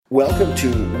Welcome to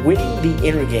Winning the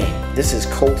Inner Game. This is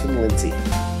Colton Lindsay.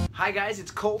 Hi guys, it's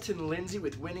Colton Lindsay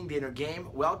with Winning the Inner Game.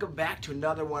 Welcome back to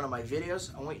another one of my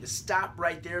videos. I want you to stop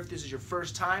right there if this is your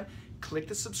first time. Click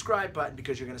the subscribe button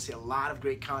because you're going to see a lot of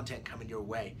great content coming your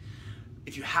way.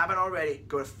 If you haven't already,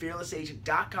 go to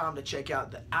fearlessagent.com to check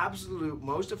out the absolute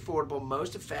most affordable,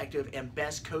 most effective, and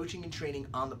best coaching and training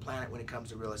on the planet when it comes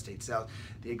to real estate sales.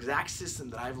 The exact system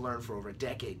that I've learned for over a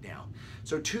decade now.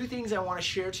 So two things I want to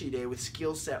share to you today with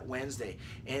Skill Set Wednesday.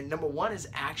 And number one is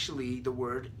actually the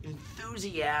word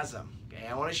enthusiasm. Okay,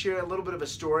 I want to share a little bit of a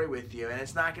story with you, and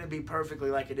it's not going to be perfectly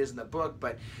like it is in the book,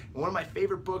 but one of my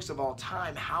favorite books of all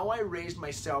time, How I Raised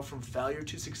Myself from Failure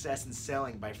to Success in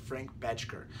Selling by Frank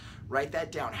Betchker. Write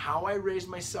that down, How I Raised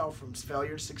Myself from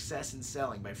Failure to Success in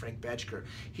Selling by Frank Betchker.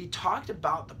 He talked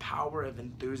about the power of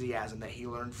enthusiasm that he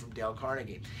learned from Dale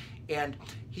Carnegie. And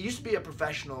he used to be a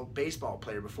professional baseball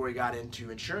player before he got into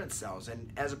insurance sales.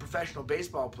 And as a professional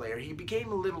baseball player, he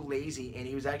became a little lazy, and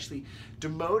he was actually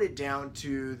demoted down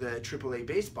to the AAA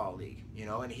Baseball League,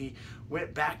 and he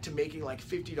went back to making like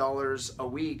 $50 a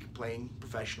week playing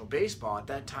professional baseball. At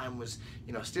that time was,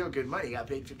 still good money. He got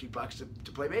paid $50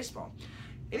 to play baseball.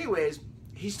 Anyways,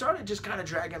 he started just kind of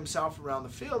dragging himself around the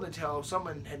field until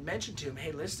someone had mentioned to him,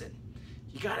 hey, listen,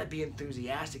 you got to be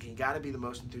enthusiastic, and you got to be the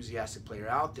most enthusiastic player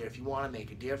out there if you want to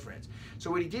make a difference. So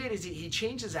what he did is he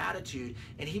changed his attitude,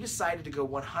 and he decided to go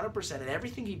 100% in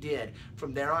everything he did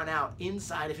from there on out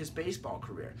inside of his baseball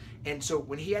career. And so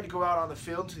when he had to go out on the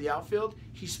field to the outfield,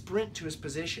 he sprinted to his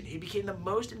position. He became the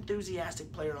most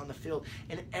enthusiastic player on the field,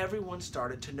 and everyone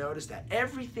started to notice that.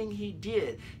 Everything he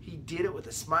did it with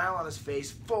a smile on his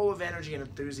face, full of energy and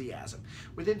enthusiasm.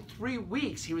 Within 3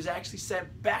 weeks, he was actually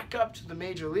sent back up to the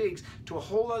major leagues to a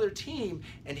whole other team,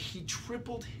 and he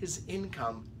tripled his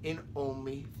income in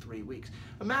only 3 weeks.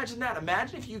 Imagine that.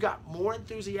 Imagine if you got more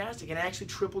enthusiastic and actually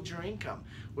tripled your income.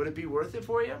 Would it be worth it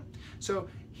for you? So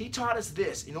he taught us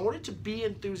this. In order to be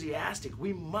enthusiastic,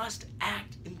 we must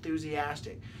act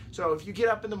enthusiastic. So if you get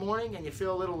up in the morning and you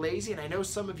feel a little lazy, and I know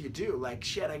some of you do, like,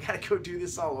 shit, I gotta go do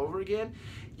this all over again,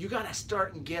 you gotta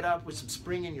start and get up with some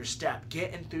spring in your step.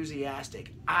 Get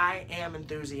enthusiastic. I am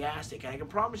enthusiastic. And I can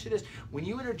promise you this, when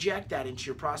you interject that into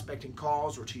your prospecting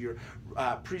calls or to your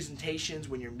presentations,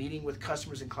 when you're meeting with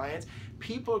customers and clients,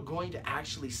 people are going to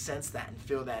actually sense that and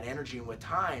feel that energy. And with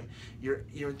time, your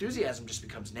enthusiasm just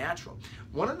becomes natural.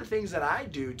 One of the things that I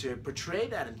do to portray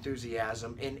that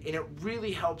enthusiasm, and it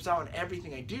really helps out in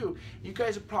everything I do, you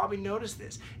guys have probably noticed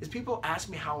this, is people ask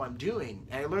me how I'm doing.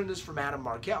 And I learned this from Adam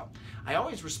Markell. I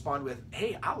always respond with,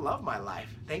 hey, I love my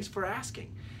life. Thanks for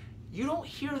asking. You don't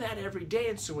hear that every day,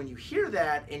 and so when you hear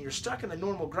that and you're stuck in the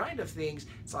normal grind of things,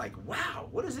 it's like, wow,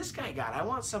 what does this guy got? I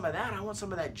want some of that. I want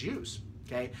some of that juice.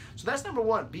 Okay, so that's number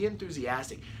one, be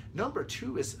enthusiastic. Number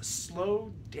two is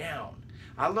slow down.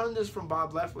 I learned this from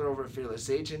Bob Leffler over at Fearless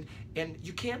Agent, and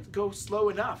you can't go slow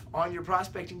enough on your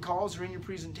prospecting calls or in your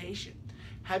presentation.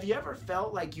 Have you ever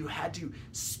felt like you had to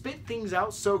spit things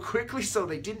out so quickly so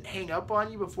they didn't hang up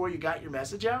on you before you got your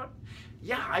message out?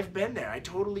 Yeah, I've been there. I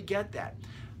totally get that.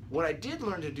 What I did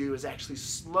learn to do is actually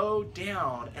slow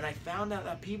down, and I found out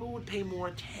that people would pay more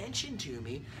attention to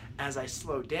me as I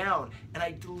slowed down, and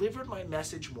I delivered my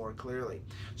message more clearly.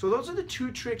 So those are the two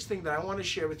tricks thing that I want to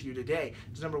share with you today.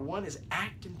 So number one is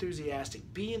act enthusiastic,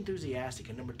 be enthusiastic,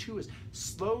 and number two is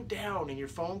slow down in your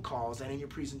phone calls and in your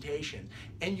presentation,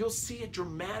 and you'll see a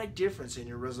dramatic difference in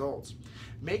your results.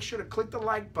 Make sure to click the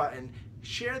like button,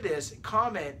 share this,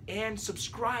 comment, and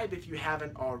subscribe if you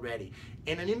haven't already.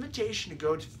 And an invitation to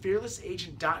go to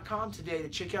fearlessagent.com today to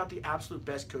check out the absolute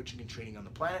best coaching and training on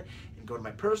the planet, and go to my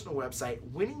personal website,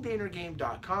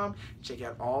 winningtheinnergame.com, check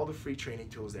out all the free training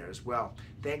tools there as well.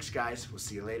 Thanks, guys. We'll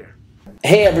see you later.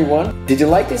 Hey, everyone. Did you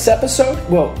like this episode?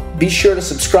 Well, be sure to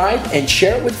subscribe and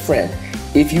share it with a friend.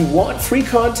 If you want free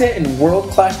content and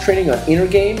world-class training on inner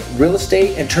game, real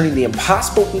estate, and turning the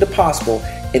impossible into possible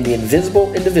and the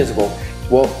invisible into visible,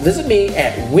 well, visit me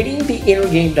at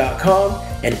winningtheinnergame.com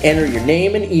and enter your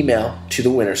name and email to the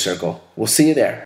winner circle. We'll see you there.